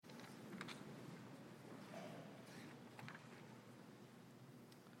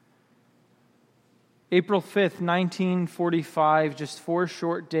April 5th, 1945, just 4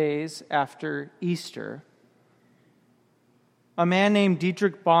 short days after Easter, a man named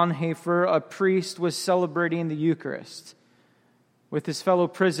Dietrich Bonhoeffer, a priest, was celebrating the Eucharist with his fellow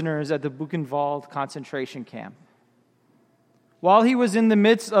prisoners at the Buchenwald concentration camp. While he was in the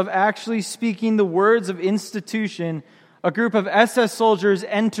midst of actually speaking the words of institution, a group of SS soldiers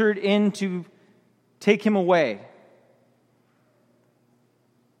entered in to take him away.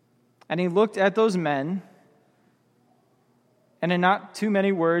 And he looked at those men, and in not too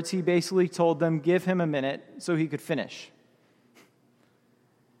many words, he basically told them, give him a minute so he could finish.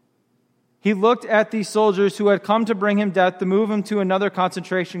 He looked at these soldiers who had come to bring him death to move him to another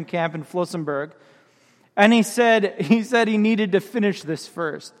concentration camp in Flossenburg, and he said he needed to finish this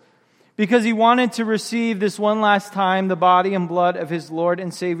first, because he wanted to receive this one last time the body and blood of his Lord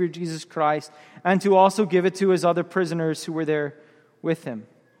and Savior Jesus Christ, and to also give it to his other prisoners who were there with him.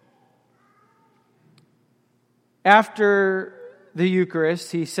 After the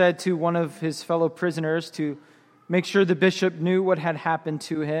Eucharist, he said to one of his fellow prisoners to make sure the bishop knew what had happened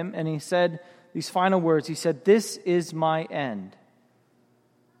to him, and he said these final words. He said, "This is my end.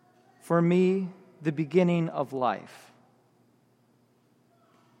 For me, the beginning of life."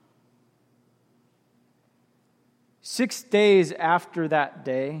 6 days after that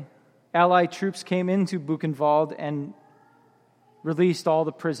day, Allied troops came into Buchenwald and released all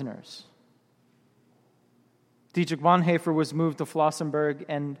the prisoners. Dietrich Bonhoeffer was moved to Flossenburg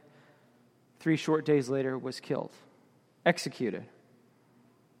and 3 short days later was killed, executed.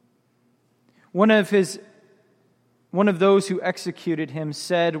 One of those who executed him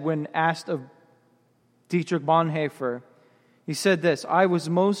said, when asked of Dietrich Bonhoeffer, he said this, "I was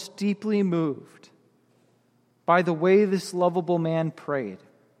most deeply moved by the way this lovable man prayed,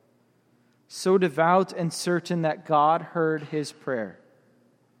 so devout and certain that God heard his prayer.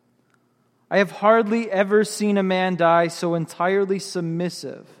 I have hardly ever seen a man die so entirely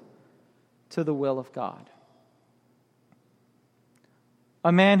submissive to the will of God."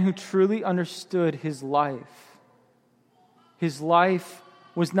 A man who truly understood his life. His life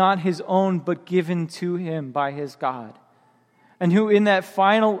was not his own, but given to him by his God. And who in that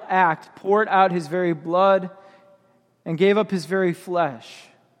final act poured out his very blood and gave up his very flesh,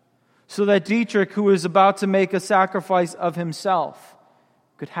 so that Dietrich, who was about to make a sacrifice of himself,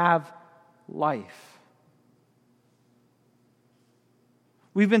 could have life.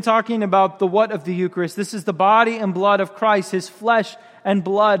 We've been talking about the what of the Eucharist. This is the body and blood of Christ, his flesh and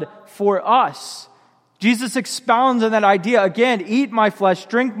blood for us. Jesus expounds on that idea again, eat my flesh,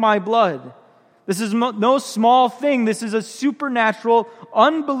 drink my blood. This is no small thing. This is a supernatural,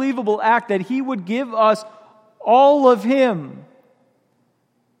 unbelievable act that he would give us all of him.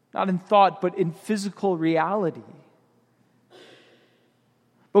 Not in thought, but in physical reality.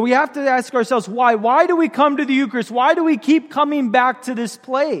 But we have to ask ourselves, why? Why do we come to the Eucharist? Why do we keep coming back to this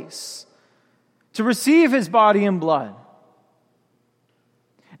place to receive his body and blood?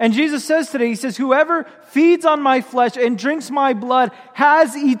 And Jesus says today, he says, "Whoever feeds on my flesh and drinks my blood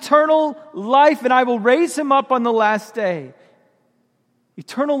has eternal life, and I will raise him up on the last day."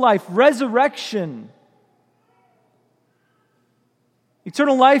 Eternal life, resurrection.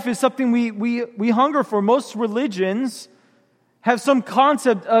 Eternal life is something we hunger for. Most religions have some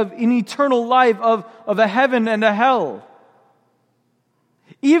concept of an eternal life, of a heaven and a hell.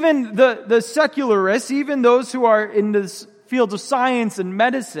 Even the secularists, even those who are in this fields of science and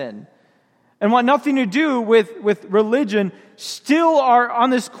medicine and want nothing to do with religion, still are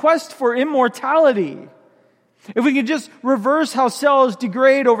on this quest for immortality. If we can just reverse how cells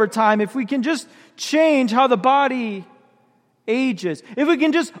degrade over time, if we can just change how the body ages, if we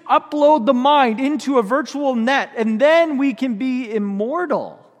can just upload the mind into a virtual net, and then we can be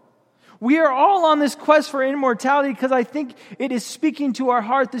immortal. We are all on this quest for immortality because I think it is speaking to our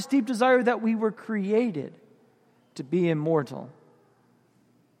heart, this deep desire that we were created to be immortal.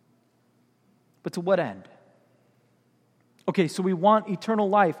 But to what end? Okay, so we want eternal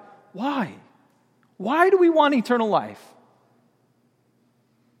life. Why? Why do we want eternal life?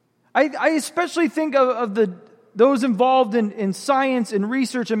 I especially think of those involved in science and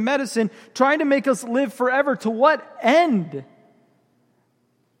research and medicine trying to make us live forever. To what end?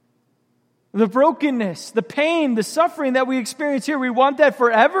 The brokenness, the pain, the suffering that we experience here, we want that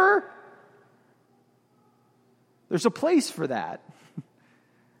forever? There's a place for that.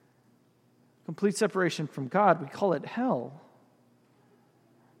 Complete separation from God, we call it hell.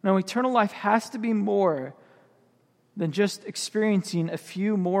 Now, eternal life has to be more than just experiencing a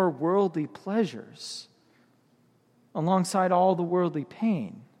few more worldly pleasures alongside all the worldly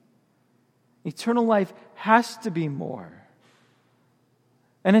pain. Eternal life has to be more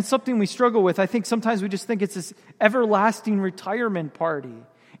And it's something we struggle with. I think sometimes we just think it's this everlasting retirement party.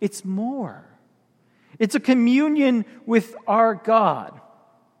 It's more. It's a communion with our God.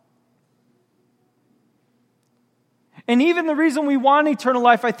 And even the reason we want eternal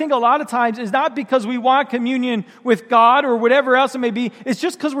life, I think a lot of times, is not because we want communion with God or whatever else it may be. It's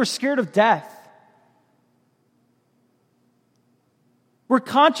just because we're scared of death. We're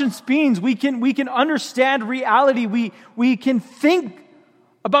conscious beings. We can understand reality. We can think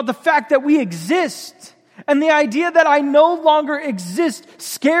about the fact that we exist. And the idea that I no longer exist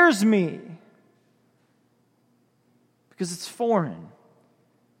scares me. Because it's foreign.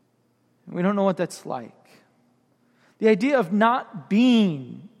 We don't know what that's like. The idea of not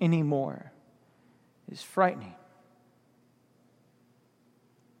being anymore is frightening.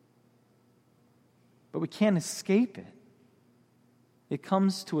 But we can't escape it. It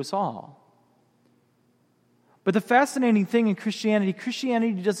comes to us all. But the fascinating thing in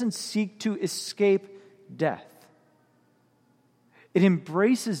Christianity doesn't seek to escape death. It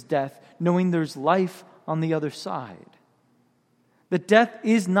embraces death knowing there's life on the other side. That death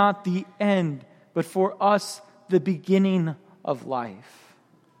is not the end, but for us, the beginning of life.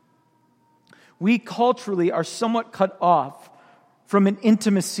 We culturally are somewhat cut off from an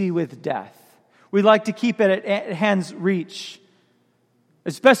intimacy with death. We like to keep it at hand's reach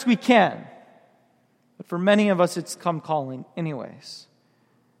as best we can. But for many of us, it's come calling anyways.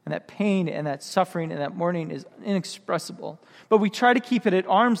 And that pain and that suffering and that mourning is inexpressible. But we try to keep it at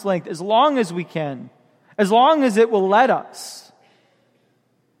arm's length as long as we can, as long as it will let us.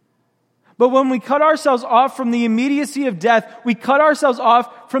 But when we cut ourselves off from the immediacy of death, we cut ourselves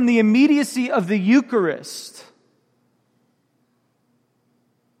off from the immediacy of the Eucharist.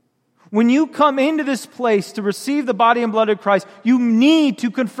 When you come into this place to receive the body and blood of Christ, you need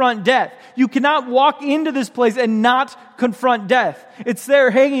to confront death. You cannot walk into this place and not confront death. It's there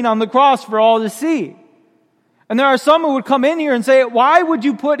hanging on the cross for all to see. And there are some who would come in here and say, why would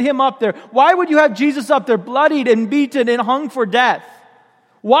you put him up there? Why would you have Jesus up there bloodied and beaten and hung for death?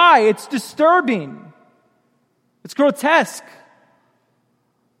 Why? It's disturbing. It's grotesque.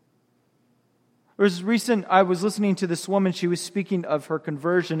 I was listening to this woman. She was speaking of her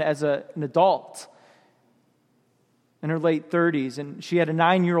conversion as an adult in her late 30s. And she had a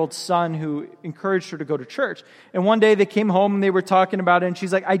 9-year-old son who encouraged her to go to church. And one day they came home and they were talking about it. And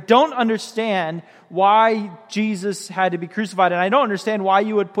she's like, I don't understand why Jesus had to be crucified. And I don't understand why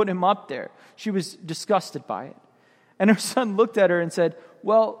you would put him up there. She was disgusted by it. And her son looked at her and said,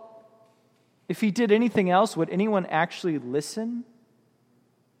 well, if he did anything else, would anyone actually listen?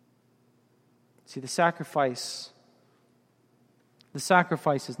 See, the sacrifice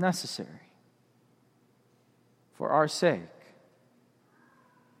is necessary for our sake.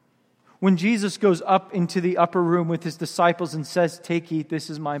 When Jesus goes up into the upper room with his disciples and says, take, eat, this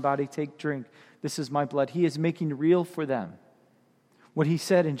is my body, take, drink, this is my blood, he is making real for them what he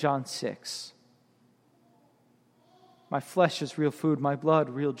said in John 6. My flesh is real food, my blood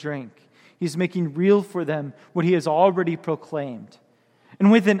real drink. He's making real for them what he has already proclaimed. And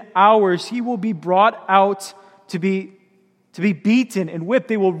within hours, he will be brought out to be beaten and whipped.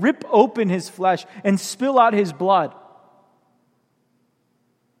 They will rip open his flesh and spill out his blood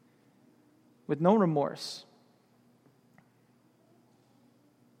with no remorse.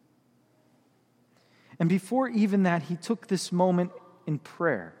 And before even that, he took this moment in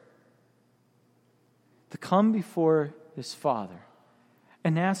prayer to come before his Father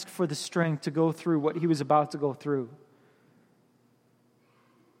and ask for the strength to go through what he was about to go through,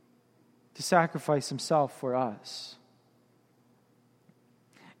 to sacrifice himself for us.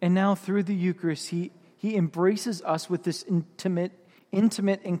 And now through the Eucharist, he embraces us with this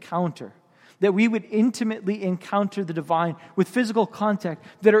intimate encounter, that we would intimately encounter the divine with physical contact,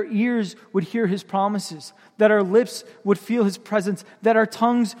 that our ears would hear his promises, that our lips would feel his presence, that our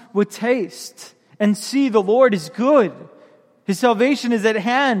tongues would taste and see the Lord is good. His salvation is at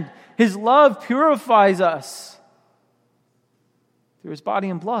hand. His love purifies us through his body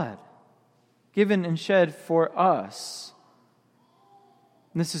and blood, given and shed for us.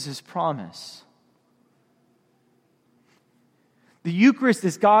 And this is his promise. The Eucharist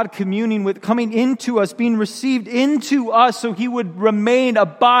is God communing with, coming into us, being received into us so he would remain,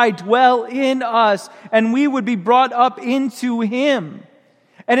 abide, dwell in us, and we would be brought up into him.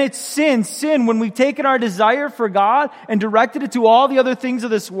 And it's sin, when we've taken our desire for God and directed it to all the other things of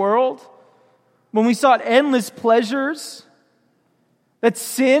this world, when we sought endless pleasures, that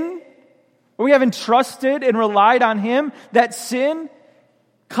sin, or we haven't trusted and relied on him, that sin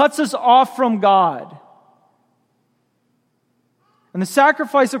cuts us off from God. And the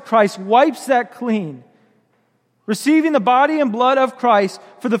sacrifice of Christ wipes that clean, Receiving the body and blood of Christ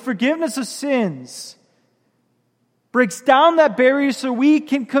for the forgiveness of sins breaks down that barrier so we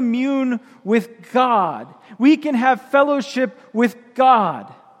can commune with God. We can have fellowship with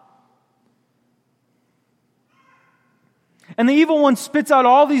God. And the evil one spits out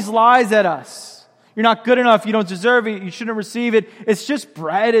all these lies at us. You're not good enough. You don't deserve it. You shouldn't receive it. It's just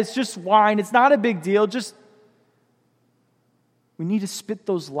bread. It's just wine. It's not a big deal. We need to spit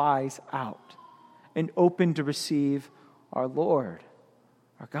those lies out and open to receive our Lord,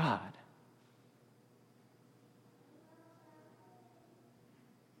 our God.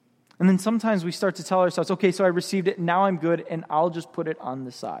 And then sometimes we start to tell ourselves, okay, so I received it, and now I'm good, and I'll just put it on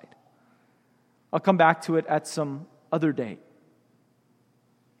the side. I'll come back to it at some other date.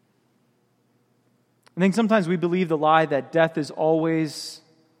 I think sometimes we believe the lie that death is always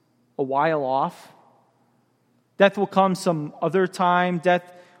a while off. Death will come some other time. Death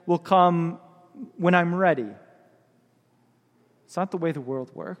will come when I'm ready. It's not the way the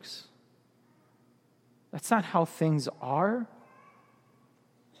world works. That's not how things are.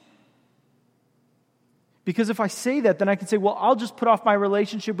 Because if I say that, then I can say, well, I'll just put off my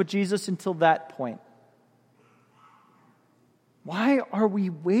relationship with Jesus until that point. Why are we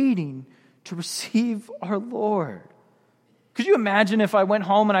waiting to receive our Lord? Could you imagine if I went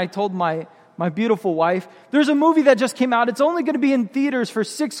home and I told my beautiful wife, there's a movie that just came out. It's only going to be in theaters for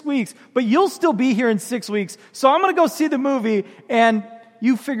 6 weeks, but you'll still be here in 6 weeks. So I'm going to go see the movie and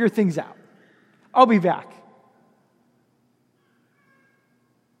you figure things out. I'll be back.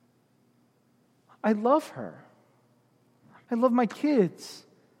 I love her. I love my kids.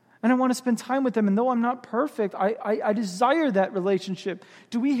 And I want to spend time with them. And though I'm not perfect, I desire that relationship.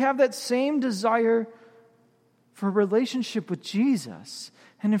 Do we have that same desire for a relationship with Jesus?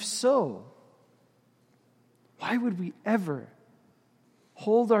 And if so, why would we ever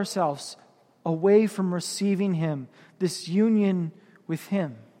hold ourselves away from receiving Him, this union with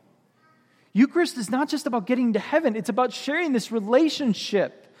Him? Eucharist is not just about getting to heaven. It's about sharing this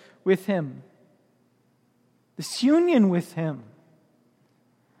relationship with Him, this union with Him.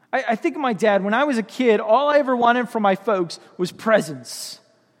 I think of my dad. When I was a kid, all I ever wanted from my folks was presents,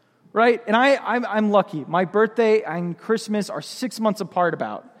 right? And I'm lucky. My birthday and Christmas are 6 months apart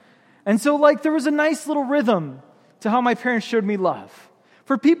about. And so there was a nice little rhythm to how my parents showed me love.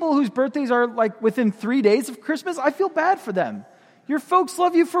 For people whose birthdays are within 3 days of Christmas, I feel bad for them. Your folks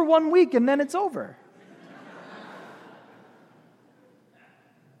love you for 1 week and then it's over.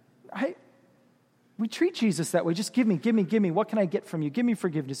 We treat Jesus that way. Just give me. What can I get from you? Give me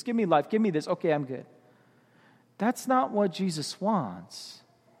forgiveness. Give me life. Give me this. Okay, I'm good. That's not what Jesus wants.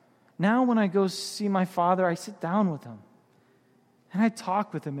 Now when I go see my Father, I sit down with Him. And I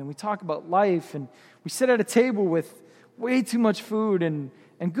talk with Him. And we talk about life. And we sit at a table with way too much food and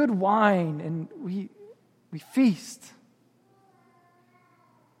good wine. And we feast.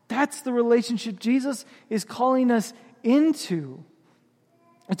 That's the relationship Jesus is calling us into.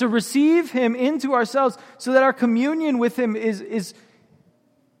 And to receive Him into ourselves so that our communion with Him is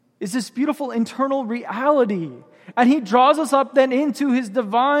this beautiful internal reality. And He draws us up then into His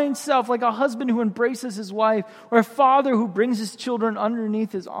divine self, like a husband who embraces his wife, or a father who brings his children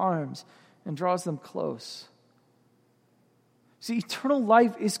underneath his arms and draws them close. See, eternal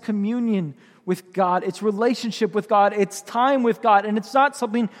life is communion with God. It's relationship with God. It's time with God. And it's not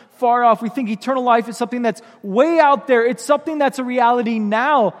something far off. We think eternal life is something that's way out there. It's something that's a reality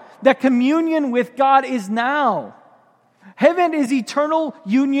now. That communion with God is now. Heaven is eternal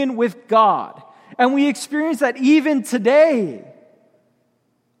union with God. And we experience that even today.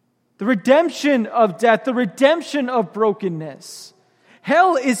 The redemption of death, the redemption of brokenness.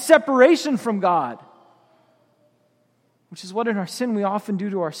 Hell is separation from God. Which is what in our sin we often do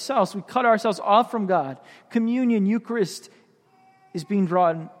to ourselves. We cut ourselves off from God. Communion, Eucharist, is being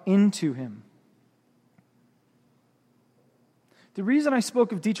drawn into Him. The reason I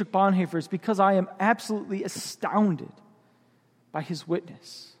spoke of Dietrich Bonhoeffer is because I am absolutely astounded by his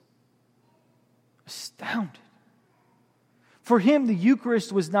witness. Astounded. For him, the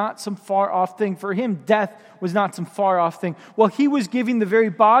Eucharist was not some far-off thing. For him, death was not some far-off thing. While he was giving the very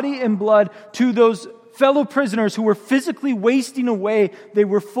body and blood to those fellow prisoners who were physically wasting away, they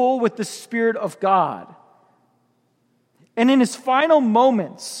were full with the Spirit of God. And in his final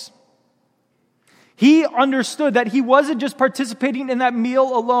moments, he understood that he wasn't just participating in that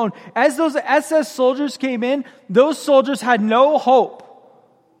meal alone. As those SS soldiers came in, those soldiers had no hope.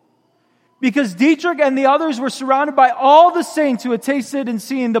 Because Dietrich and the others were surrounded by all the saints who had tasted and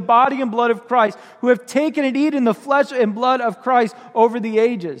seen the body and blood of Christ, who have taken and eaten the flesh and blood of Christ over the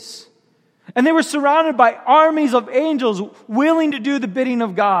ages. And they were surrounded by armies of angels willing to do the bidding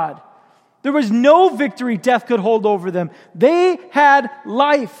of God. There was no victory death could hold over them. They had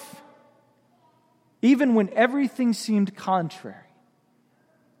life, even when everything seemed contrary.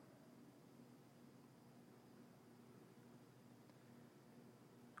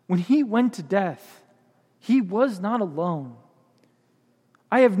 When he went to death, he was not alone.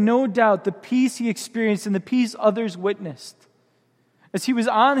 I have no doubt the peace he experienced and the peace others witnessed as he was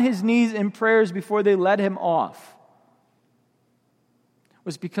on his knees in prayers before they let him off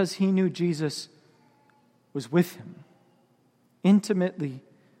was because he knew Jesus was with him, intimately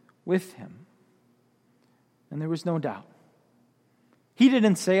with him. And there was no doubt. He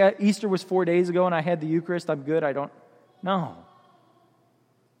didn't say, Easter was 4 days ago and I had the Eucharist, I'm good, No.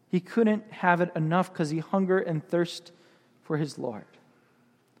 He couldn't have it enough because he hunger and thirst for his Lord.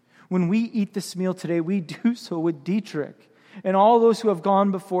 When we eat this meal today, we do so with Dietrich and all those who have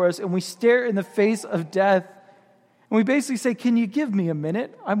gone before us, and we stare in the face of death, and we basically say, can you give me a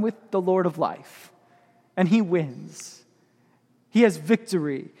minute? I'm with the Lord of life. And he wins. He has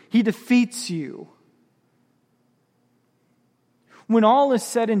victory. He defeats you. When all is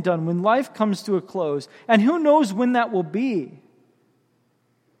said and done, when life comes to a close, and who knows when that will be,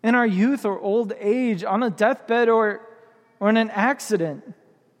 in our youth or old age, on a deathbed or in an accident,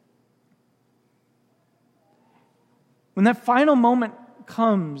 when that final moment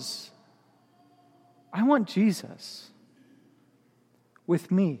comes, I want Jesus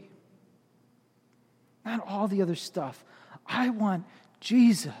with me. Not all the other stuff. I want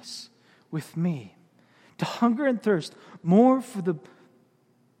Jesus with me. To hunger and thirst more for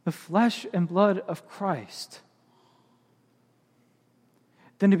the flesh and blood of Christ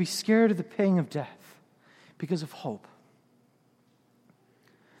than to be scared of the pang of death because of hope.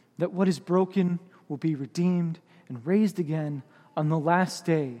 That what is broken will be redeemed and raised again on the last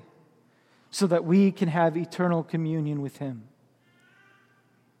day so that we can have eternal communion with him.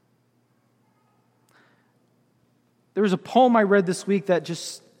 There was a poem I read this week that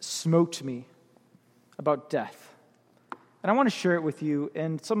just smoked me about death. And I want to share it with you,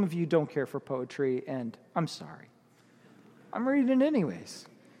 and some of you don't care for poetry, and I'm sorry. I'm reading it anyways.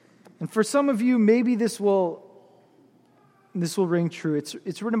 And for some of you, maybe this will ring true.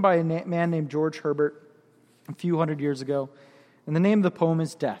 It's written by a man named George Herbert a few hundred years ago, and the name of the poem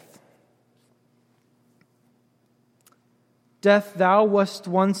is Death. Death, thou wast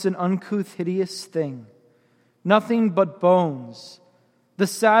once an uncouth, hideous thing, nothing but bones, the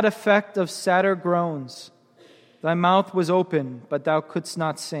sad effect of sadder groans. Thy mouth was open, but thou couldst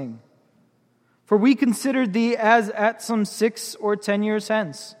not sing. For we considered thee as at some 6 or 10 years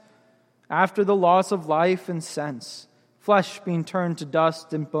hence, after the loss of life and sense, flesh being turned to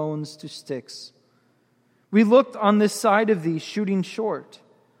dust and bones to sticks. We looked on this side of thee shooting short,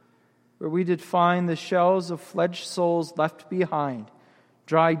 where we did find the shells of fledged souls left behind,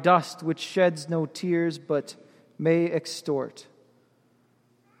 dry dust which sheds no tears but may extort.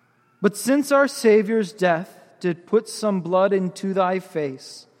 But since our Savior's death did put some blood into thy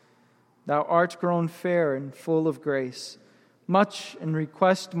face, thou art grown fair and full of grace, much in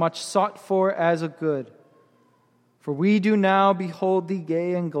request, much sought for as a good. For we do now behold thee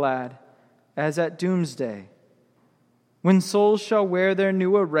gay and glad, as at doomsday, when souls shall wear their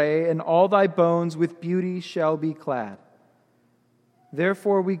new array, and all thy bones with beauty shall be clad.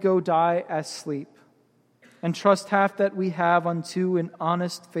 Therefore we go die as sleep, and trust half that we have unto an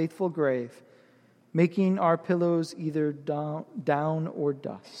honest, faithful grave, making our pillows either down or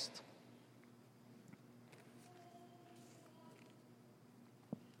dust.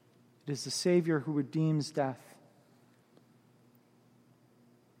 It is the Savior who redeems death.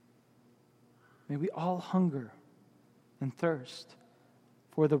 May we all hunger and thirst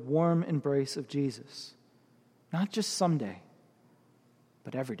for the warm embrace of Jesus, not just someday,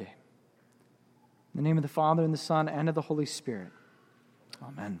 but every day. In the name of the Father, and the Son, and of the Holy Spirit.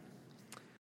 Amen.